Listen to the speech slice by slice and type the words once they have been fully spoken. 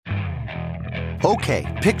Okay,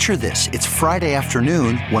 picture this. It's Friday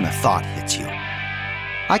afternoon when a thought hits you.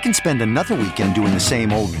 I can spend another weekend doing the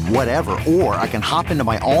same old whatever, or I can hop into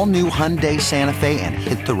my all-new Hyundai Santa Fe and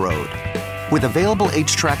hit the road. With available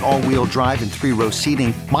H-Track all-wheel drive and 3-row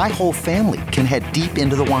seating, my whole family can head deep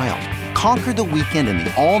into the wild. Conquer the weekend in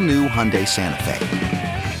the all-new Hyundai Santa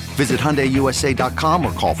Fe. Visit HyundaiUSA.com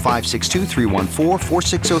or call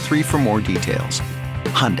 562-314-4603 for more details.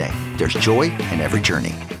 Hyundai, there's joy in every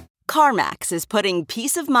journey. CarMax is putting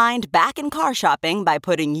peace of mind back in car shopping by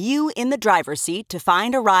putting you in the driver's seat to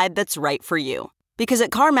find a ride that's right for you. Because at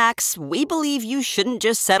CarMax, we believe you shouldn't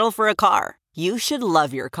just settle for a car. You should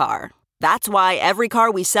love your car. That's why every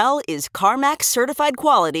car we sell is CarMax certified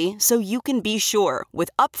quality, so you can be sure with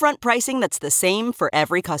upfront pricing that's the same for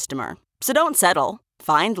every customer. So don't settle.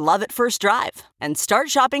 Find love at first drive and start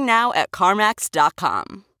shopping now at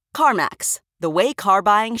CarMax.com. CarMax, the way car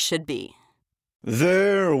buying should be.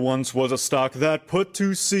 There once was a stock that put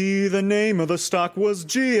to sea. The name of the stock was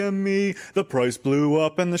GME. The price blew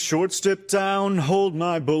up and the shorts dipped down. Hold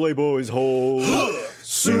my bully boys, hold.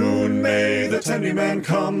 Soon may the tendy man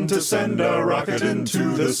come to send a rocket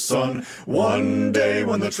into the sun. One day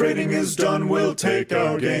when the trading is done, we'll take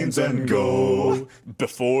our gains and go.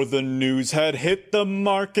 Before the news had hit the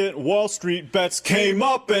market, Wall Street bets came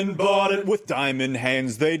up and bought it. With diamond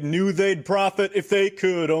hands, they knew they'd profit if they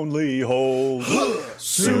could only hold.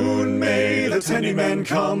 Soon may the tendy man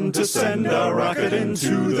come to send a rocket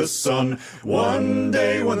into the sun. One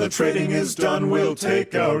day when the trading is done, we'll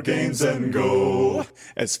take our gains and go.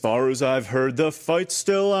 As far as I've heard, the fight's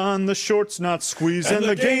still on, the short's not squeezed and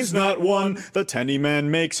the gain's not won. The tendy man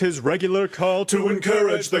makes his regular call to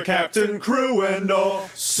encourage the captain, crew, and all.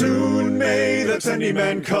 Soon may the tendy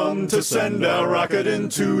man come to send a rocket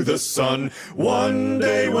into the sun. One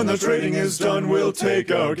day when the trading is done, we'll take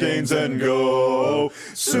our gains and go.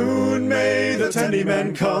 Soon may the tendy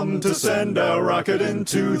man come to send a rocket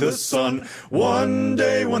into the sun. One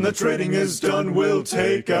day when the trading is done, we'll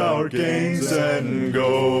take our gains and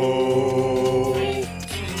go.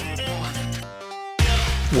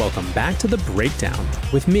 Welcome back to The Breakdown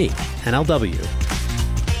with me, NLW.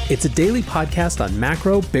 It's a daily podcast on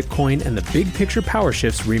macro, Bitcoin, and the big picture power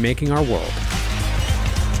shifts remaking our world.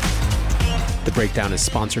 The Breakdown is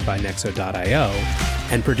sponsored by Nexo.io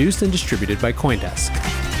and produced and distributed by CoinDesk.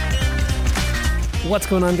 What's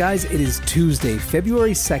going on, guys? It is Tuesday,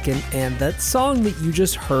 February 2nd, and that song that you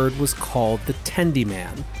just heard was called The Tendy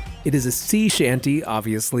Man. It is a sea shanty,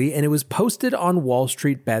 obviously, and it was posted on Wall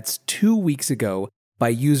Street Bets 2 weeks ago by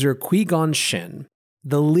user Qui-Gon Shin.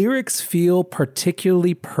 The lyrics feel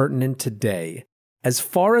particularly pertinent today. As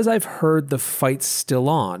far as I've heard, the fight's still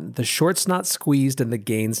on, the short's not squeezed and the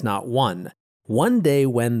gain's not won. One day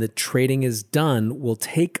when the trading is done, we'll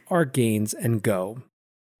take our gains and go.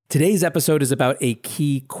 Today's episode is about a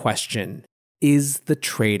key question. Is the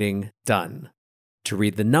trading done? To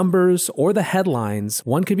read the numbers or the headlines,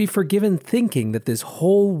 one could be forgiven thinking that this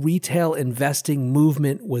whole retail investing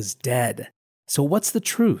movement was dead. So what's the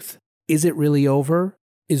truth? Is it really over?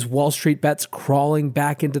 Is Wall Street Bets crawling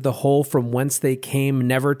back into the hole from whence they came,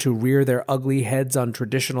 never to rear their ugly heads on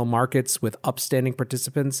traditional markets with upstanding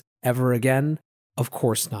participants ever again? Of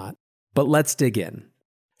course not. But let's dig in.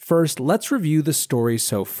 First, let's review the story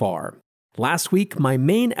so far. Last week, my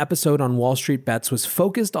main episode on Wall Street Bets was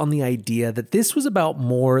focused on the idea that this was about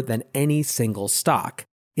more than any single stock.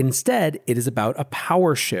 Instead, it is about a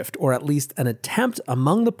power shift, or at least an attempt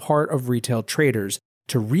among the part of retail traders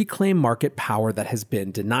to reclaim market power that has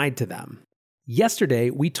been denied to them. Yesterday,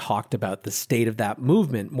 we talked about the state of that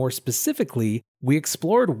movement. More specifically, we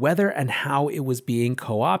explored whether and how it was being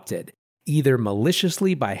co-opted, either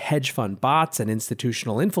maliciously by hedge fund bots and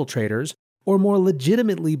institutional infiltrators, or more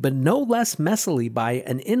legitimately but no less messily by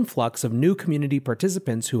an influx of new community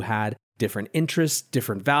participants who had different interests,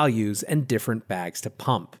 different values, and different bags to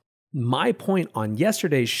pump. My point on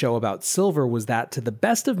yesterday's show about silver was that, to the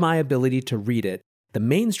best of my ability to read it, the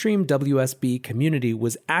mainstream WSB community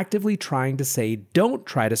was actively trying to say don't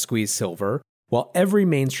try to squeeze silver, while every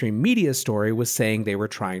mainstream media story was saying they were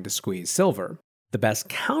trying to squeeze silver. The best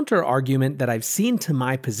counter-argument that I've seen to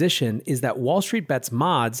my position is that Wall Street Bets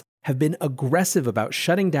mods have been aggressive about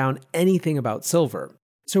shutting down anything about silver.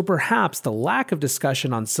 So perhaps the lack of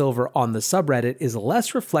discussion on silver on the subreddit is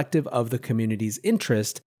less reflective of the community's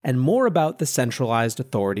interest and more about the centralized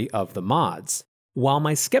authority of the mods. While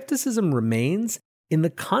my skepticism remains, in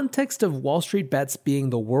the context of Wall Street Bets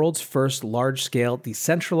being the world's first large-scale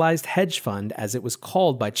decentralized hedge fund, as it was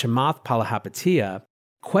called by Chamath Palihapitiya,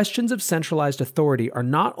 questions of centralized authority are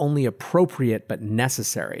not only appropriate but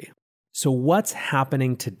necessary. So what's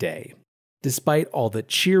happening today? Despite all the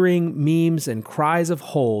cheering, memes, and cries of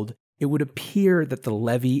hold, it would appear that the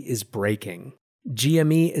levee is breaking.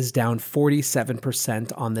 GME is down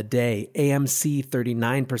 47% on the day, AMC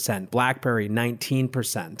 39%, BlackBerry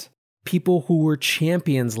 19%. People who were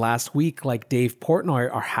champions last week, like Dave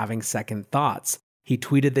Portnoy, are having second thoughts. He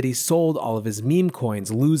tweeted that he sold all of his meme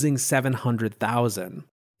coins, losing 700,000.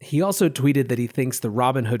 He also tweeted that he thinks the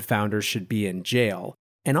Robinhood founders should be in jail.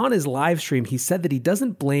 And on his live stream, he said that he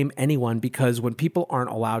doesn't blame anyone because when people aren't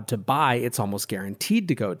allowed to buy, it's almost guaranteed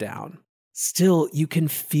to go down. Still, you can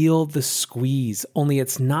feel the squeeze, only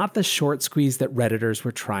it's not the short squeeze that Redditors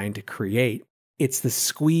were trying to create. It's the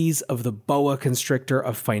squeeze of the boa constrictor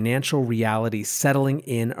of financial reality settling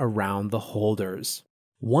in around the holders.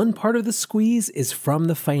 One part of the squeeze is from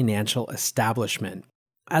the financial establishment.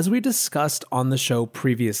 As we discussed on the show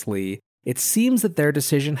previously, it seems that their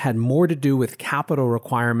decision had more to do with capital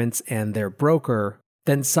requirements and their broker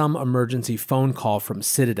than some emergency phone call from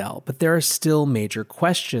Citadel, but there are still major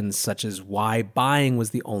questions such as why buying was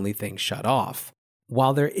the only thing shut off.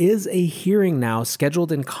 While there is a hearing now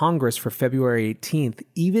scheduled in Congress for February 18th,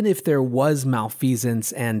 even if there was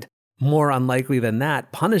malfeasance and, more unlikely than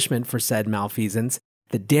that, punishment for said malfeasance,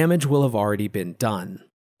 the damage will have already been done.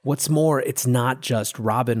 What's more, it's not just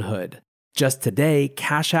Robinhood. Just today,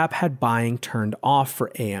 Cash App had buying turned off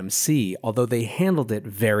for AMC, although they handled it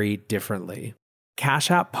very differently. Cash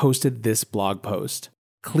App posted this blog post.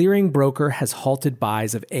 Clearing broker has halted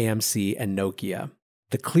buys of AMC and Nokia.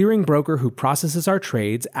 The clearing broker who processes our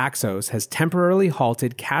trades, Axos, has temporarily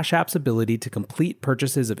halted Cash App's ability to complete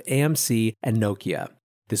purchases of AMC and Nokia.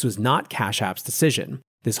 This was not Cash App's decision.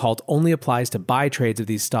 This halt only applies to buy trades of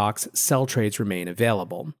these stocks, sell trades remain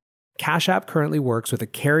available. Cash App currently works with a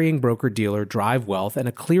carrying broker-dealer, Drive Wealth, and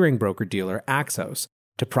a clearing broker-dealer, Axos,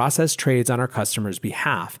 to process trades on our customers'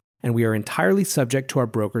 behalf, and we are entirely subject to our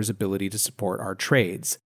broker's ability to support our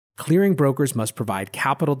trades. Clearing brokers must provide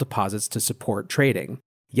capital deposits to support trading.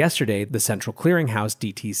 Yesterday, the Central Clearinghouse,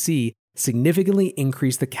 DTC, significantly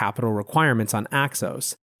increased the capital requirements on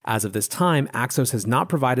Axos. As of this time, Axos has not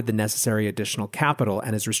provided the necessary additional capital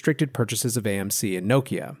and has restricted purchases of AMC and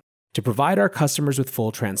Nokia. To provide our customers with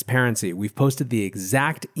full transparency, we've posted the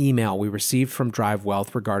exact email we received from Drive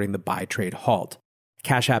Wealth regarding the buy trade halt.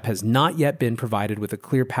 Cash App has not yet been provided with a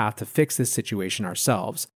clear path to fix this situation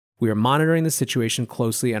ourselves. We are monitoring the situation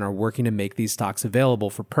closely and are working to make these stocks available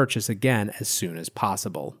for purchase again as soon as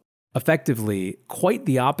possible. Effectively, quite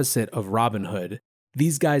the opposite of Robinhood,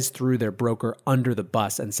 these guys threw their broker under the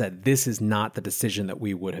bus and said this is not the decision that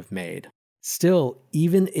we would have made. Still,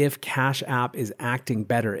 even if Cash App is acting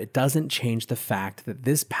better, it doesn't change the fact that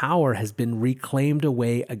this power has been reclaimed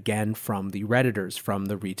away again from the Redditors, from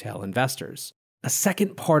the retail investors. A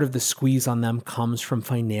second part of the squeeze on them comes from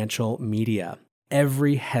financial media.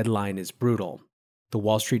 Every headline is brutal. The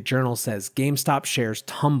Wall Street Journal says GameStop shares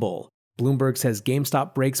tumble. Bloomberg says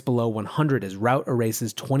GameStop breaks below 100 as rout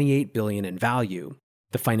erases $28 billion in value.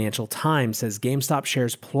 The Financial Times says GameStop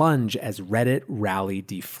shares plunge as Reddit rally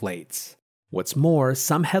deflates. What's more,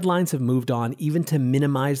 some headlines have moved on even to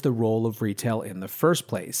minimize the role of retail in the first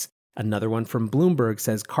place. Another one from Bloomberg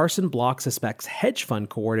says Carson Block suspects hedge fund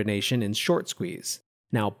coordination in short squeeze.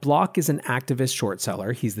 Now, Block is an activist short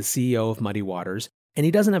seller, he's the CEO of Muddy Waters, and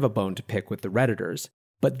he doesn't have a bone to pick with the Redditors.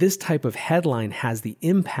 But this type of headline has the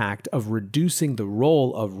impact of reducing the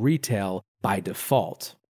role of retail by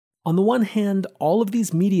default. On the one hand, all of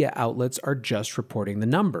these media outlets are just reporting the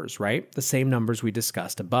numbers, right? The same numbers we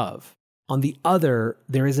discussed above. On the other,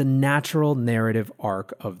 there is a natural narrative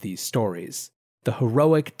arc of these stories. The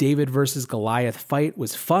heroic David versus Goliath fight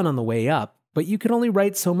was fun on the way up, but you can only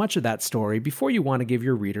write so much of that story before you want to give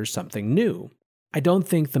your readers something new. I don't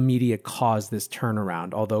think the media caused this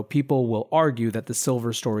turnaround, although people will argue that the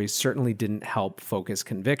silver stories certainly didn't help focus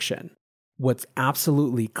conviction. What's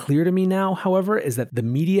absolutely clear to me now, however, is that the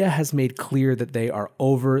media has made clear that they are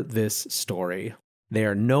over this story. They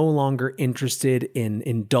are no longer interested in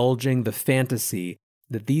indulging the fantasy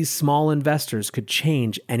that these small investors could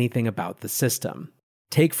change anything about the system.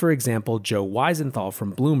 Take, for example, Joe Weisenthal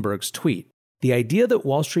from Bloomberg's tweet. The idea that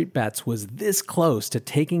Wall Street Bets was this close to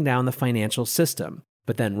taking down the financial system,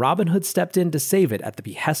 but then Robinhood stepped in to save it at the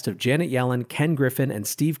behest of Janet Yellen, Ken Griffin, and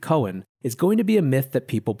Steve Cohen is going to be a myth that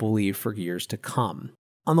people believe for years to come.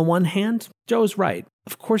 On the one hand, Joe's right.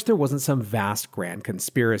 Of course there wasn't some vast grand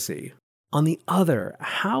conspiracy. On the other,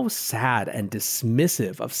 how sad and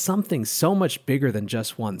dismissive of something so much bigger than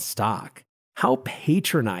just one stock. How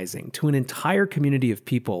patronizing to an entire community of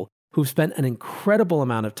people who've spent an incredible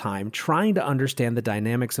amount of time trying to understand the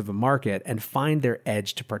dynamics of a market and find their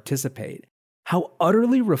edge to participate. How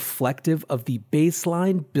utterly reflective of the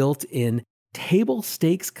baseline built-in table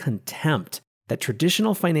stakes contempt that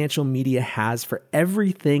traditional financial media has for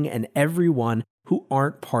everything and everyone who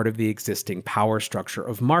aren't part of the existing power structure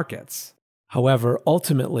of markets. However,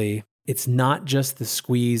 ultimately, it's not just the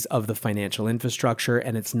squeeze of the financial infrastructure,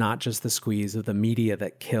 and it's not just the squeeze of the media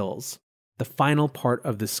that kills. The final part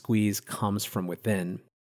of the squeeze comes from within.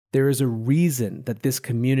 There is a reason that this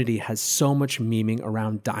community has so much memeing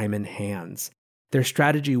around diamond hands. Their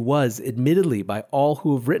strategy was, admittedly by all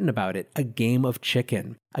who have written about it, a game of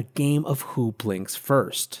chicken, a game of who blinks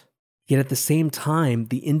first. Yet at the same time,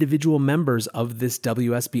 the individual members of this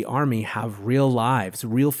WSB army have real lives,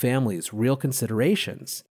 real families, real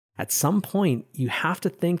considerations. At some point, you have to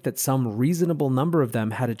think that some reasonable number of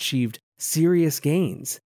them had achieved serious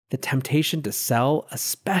gains. The temptation to sell,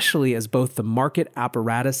 especially as both the market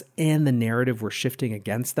apparatus and the narrative were shifting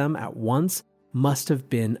against them at once, must have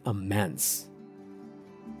been immense.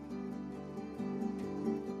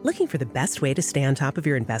 Looking for the best way to stay on top of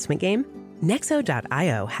your investment game?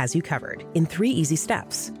 Nexo.io has you covered in 3 easy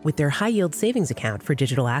steps with their high-yield savings account for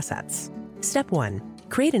digital assets. Step 1.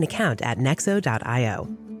 Create an account at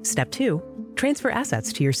Nexo.io. Step 2. Transfer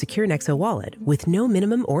assets to your secure Nexo wallet with no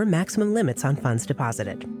minimum or maximum limits on funds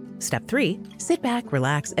deposited. Step 3. Sit back,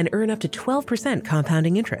 relax, and earn up to 12%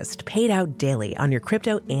 compounding interest paid out daily on your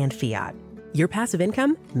crypto and fiat. Your passive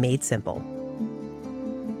income made simple.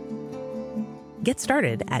 Get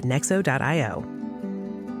started at Nexo.io.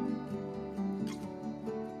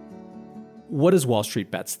 What does Wall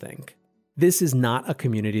Street Bets think? This is not a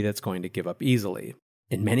community that's going to give up easily.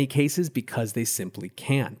 In many cases, because they simply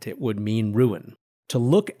can't. It would mean ruin. To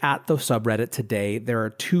look at the subreddit today, there are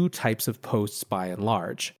 2 types of posts by and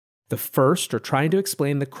large. The first are trying to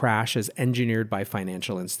explain the crash as engineered by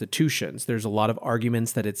financial institutions. There's a lot of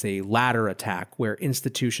arguments that it's a ladder attack where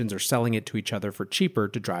institutions are selling it to each other for cheaper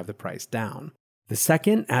to drive the price down. The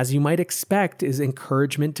second, as you might expect, is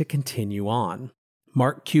encouragement to continue on.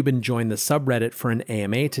 Mark Cuban joined the subreddit for an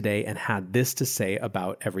AMA today and had this to say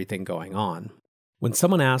about everything going on. When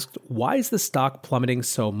someone asked, why is the stock plummeting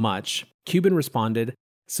so much? Cuban responded,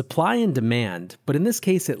 supply and demand, but in this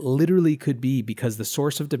case it literally could be because the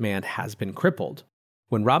source of demand has been crippled.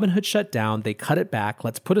 When Robinhood shut down, they cut it back,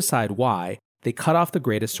 let's put aside why, they cut off the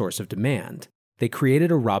greatest source of demand. They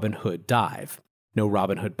created a Robinhood dive. No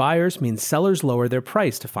Robinhood buyers means sellers lower their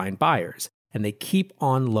price to find buyers, and they keep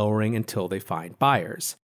on lowering until they find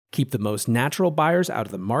buyers. Keep the most natural buyers out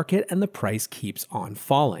of the market and the price keeps on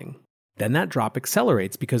falling. Then that drop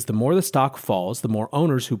accelerates because the more the stock falls, the more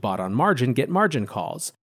owners who bought on margin get margin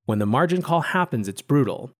calls. When the margin call happens, it's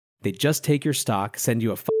brutal. They just take your stock, send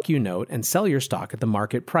you a fuck you note, and sell your stock at the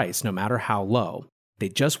market price, no matter how low. They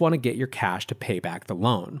just want to get your cash to pay back the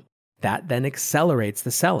loan. That then accelerates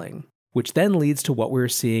the selling, which then leads to what we're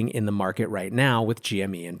seeing in the market right now with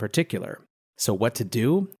GME in particular. So what to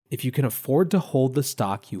do? If you can afford to hold the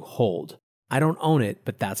stock, you hold. I don't own it,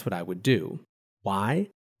 but that's what I would do. Why?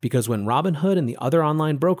 Because when Robinhood and the other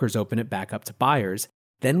online brokers open it back up to buyers,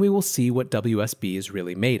 then we will see what WSB is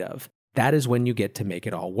really made of. That is when you get to make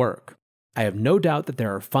it all work. I have no doubt that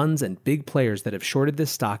there are funds and big players that have shorted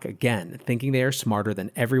this stock again, thinking they are smarter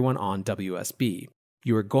than everyone on WSB.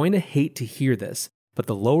 You are going to hate to hear this, but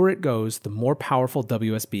the lower it goes, the more powerful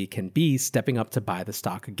WSB can be stepping up to buy the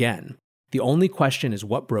stock again. The only question is,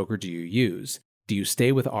 what broker do you use? Do you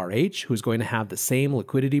stay with RH, who's going to have the same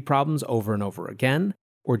liquidity problems over and over again?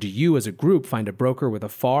 Or do you as a group find a broker with a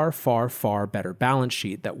far, far, far better balance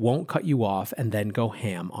sheet that won't cut you off and then go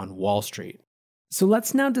ham on Wall Street? So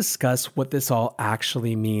let's now discuss what this all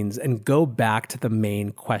actually means and go back to the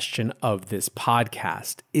main question of this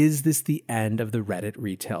podcast. Is this the end of the Reddit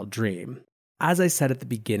retail dream? As I said at the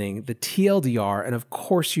beginning, the TLDR, and of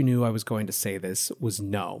course you knew I was going to say this, was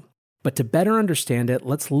no. But to better understand it,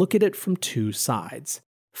 let's look at it from 2 sides.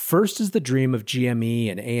 First is the dream of GME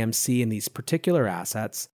and AMC in these particular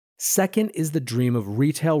assets. Second is the dream of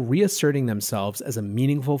retail reasserting themselves as a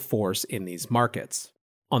meaningful force in these markets.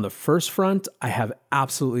 On the first front, I have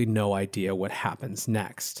absolutely no idea what happens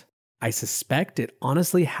next. I suspect it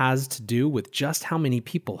honestly has to do with just how many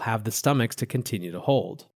people have the stomachs to continue to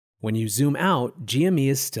hold. When you zoom out, GME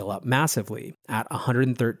is still up massively, at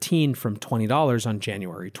 $113 from $20 on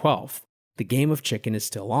January 12th. The game of chicken is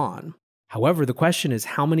still on. However, the question is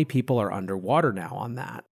how many people are underwater now on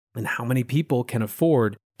that, and how many people can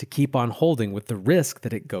afford to keep on holding with the risk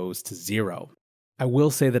that it goes to zero. I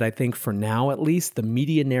will say that I think for now at least, the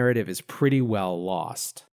media narrative is pretty well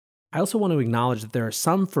lost. I also want to acknowledge that there are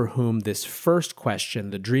some for whom this first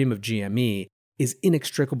question, the dream of GME, is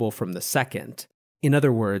inextricable from the second. In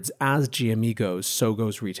other words, as GME goes, so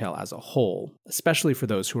goes retail as a whole, especially for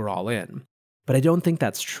those who are all in. But I don't think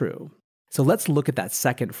that's true. So let's look at that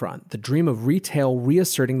second front, the dream of retail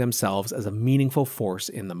reasserting themselves as a meaningful force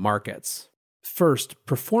in the markets. First,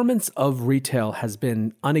 performance of retail has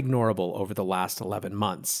been unignorable over the last 11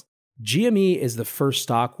 months. GME is the first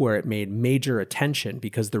stock where it made major attention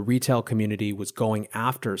because the retail community was going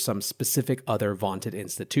after some specific other vaunted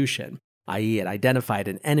institution, i.e. it identified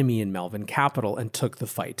an enemy in Melvin Capital and took the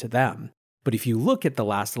fight to them. But if you look at the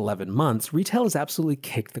last 11 months, retail has absolutely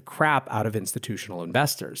kicked the crap out of institutional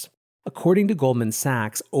investors. According to Goldman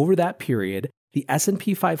Sachs, over that period, the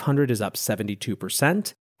S&P 500 is up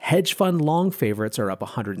 72%, hedge fund long favorites are up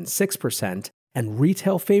 106%, and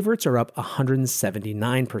retail favorites are up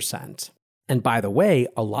 179%. And by the way,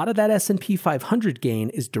 a lot of that S&P 500 gain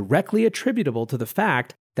is directly attributable to the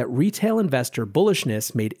fact that retail investor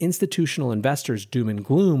bullishness made institutional investors doom and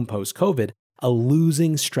gloom post-COVID a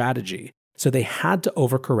losing strategy. So they had to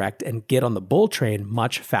overcorrect and get on the bull train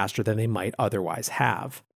much faster than they might otherwise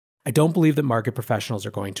have. I don't believe that market professionals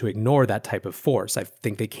are going to ignore that type of force. I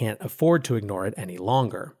think they can't afford to ignore it any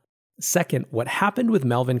longer. Second, what happened with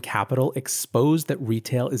Melvin Capital exposed that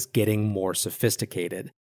retail is getting more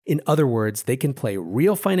sophisticated. In other words, they can play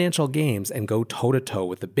real financial games and go toe-to-toe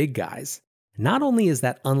with the big guys. Not only is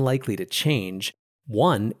that unlikely to change,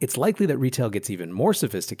 one, it's likely that retail gets even more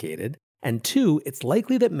sophisticated, and two, it's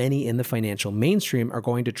likely that many in the financial mainstream are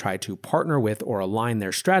going to try to partner with or align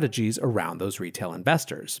their strategies around those retail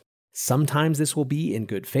investors. Sometimes this will be in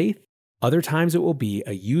good faith, other times it will be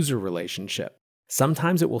a user relationship.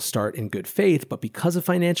 Sometimes it will start in good faith, but because of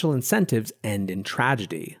financial incentives, end in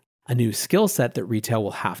tragedy. A new skill set that retail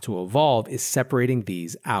will have to evolve is separating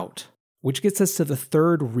these out. Which gets us to the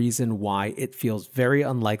third reason why it feels very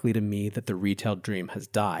unlikely to me that the retail dream has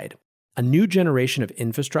died. A new generation of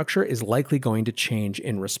infrastructure is likely going to change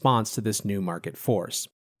in response to this new market force.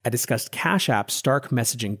 I discussed Cash App's stark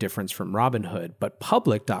messaging difference from Robinhood, but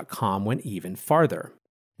Public.com went even farther.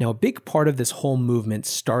 Now, a big part of this whole movement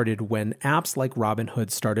started when apps like Robinhood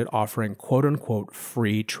started offering quote-unquote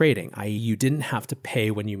free trading, i.e. you didn't have to pay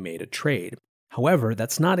when you made a trade. However,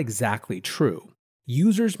 that's not exactly true.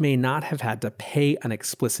 Users may not have had to pay an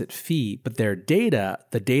explicit fee, but their data,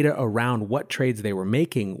 the data around what trades they were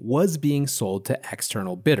making, was being sold to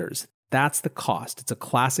external bidders. That's the cost. It's a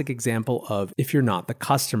classic example of if you're not the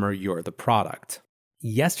customer, you're the product.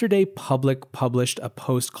 Yesterday, Public published a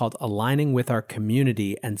post called Aligning with Our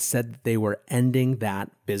Community and said that they were ending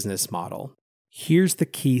that business model. Here's the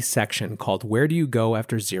key section called Where Do You Go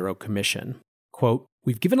After Zero Commission? Quote,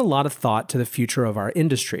 we've given a lot of thought to the future of our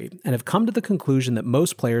industry and have come to the conclusion that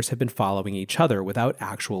most players have been following each other without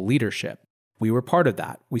actual leadership. We were part of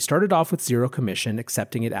that. We started off with zero commission,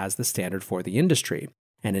 accepting it as the standard for the industry.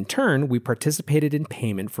 And in turn, we participated in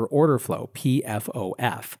payment for order flow,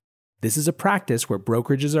 PFOF. This is a practice where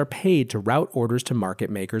brokerages are paid to route orders to market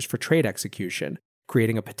makers for trade execution,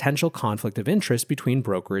 creating a potential conflict of interest between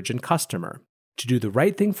brokerage and customer. To do the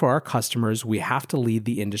right thing for our customers, we have to lead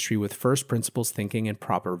the industry with first principles thinking and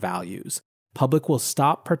proper values. Public will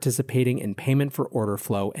stop participating in payment for order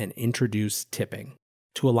flow and introduce tipping.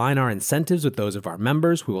 To align our incentives with those of our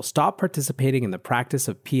members, we will stop participating in the practice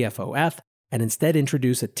of PFOF and instead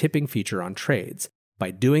introduce a tipping feature on trades.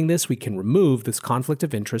 By doing this, we can remove this conflict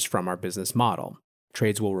of interest from our business model.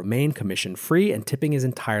 Trades will remain commission-free and tipping is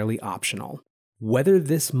entirely optional. Whether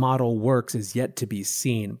this model works is yet to be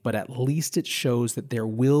seen, but at least it shows that there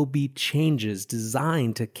will be changes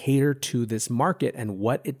designed to cater to this market and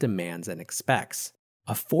what it demands and expects.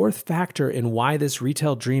 A fourth factor in why this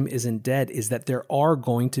retail dream isn't dead is that there are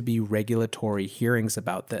going to be regulatory hearings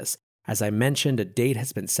about this. As I mentioned, a date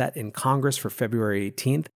has been set in Congress for February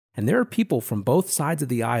 18th, and there are people from both sides of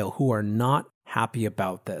the aisle who are not happy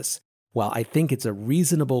about this. While I think it's a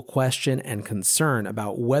reasonable question and concern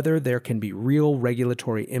about whether there can be real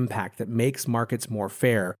regulatory impact that makes markets more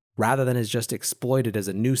fair, rather than is just exploited as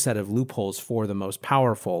a new set of loopholes for the most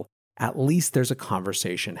powerful, at least there's a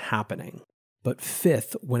conversation happening. But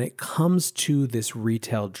fifth, when it comes to this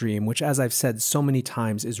retail dream, which as I've said so many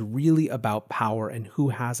times is really about power and who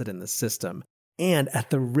has it in the system, and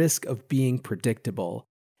at the risk of being predictable,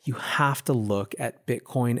 you have to look at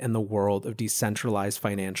Bitcoin and the world of decentralized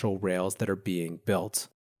financial rails that are being built.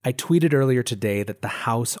 I tweeted earlier today that the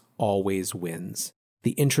house always wins.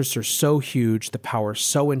 The interests are so huge, the power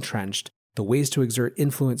so entrenched, the ways to exert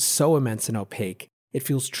influence so immense and opaque, it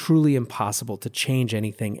feels truly impossible to change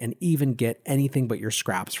anything and even get anything but your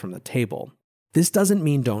scraps from the table. This doesn't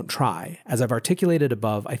mean don't try. As I've articulated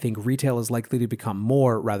above, I think retail is likely to become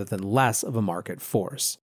more rather than less of a market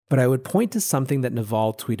force. But I would point to something that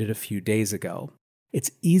Naval tweeted a few days ago.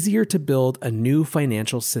 It's easier to build a new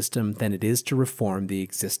financial system than it is to reform the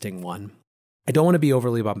existing one. I don't want to be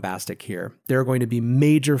overly bombastic here. There are going to be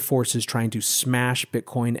major forces trying to smash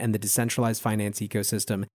Bitcoin and the decentralized finance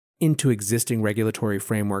ecosystem into existing regulatory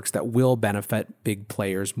frameworks that will benefit big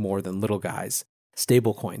players more than little guys.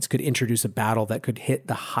 Stablecoins could introduce a battle that could hit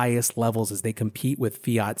the highest levels as they compete with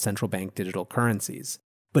fiat central bank digital currencies.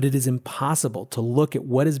 But it is impossible to look at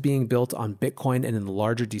what is being built on Bitcoin and in the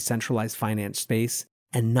larger decentralized finance space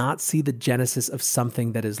and not see the genesis of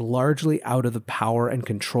something that is largely out of the power and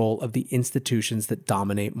control of the institutions that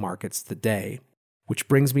dominate markets today. Which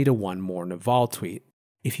brings me to one more Naval tweet.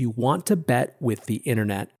 If you want to bet with the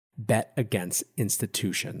internet, bet against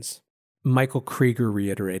institutions. Michael Krieger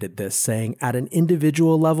reiterated this, saying, at an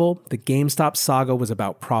individual level, the GameStop saga was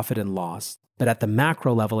about profit and loss, but at the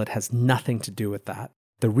macro level, it has nothing to do with that.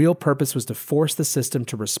 The real purpose was to force the system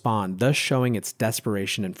to respond, thus showing its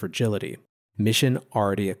desperation and fragility. Mission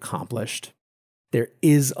already accomplished. There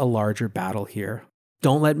is a larger battle here.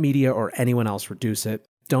 Don't let media or anyone else reduce it.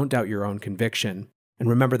 Don't doubt your own conviction. And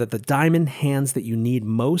remember that the diamond hands that you need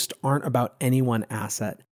most aren't about any one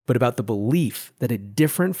asset, but about the belief that a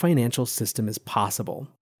different financial system is possible,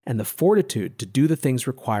 and the fortitude to do the things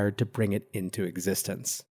required to bring it into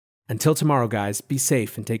existence. Until tomorrow, guys, be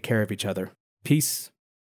safe and take care of each other. Peace.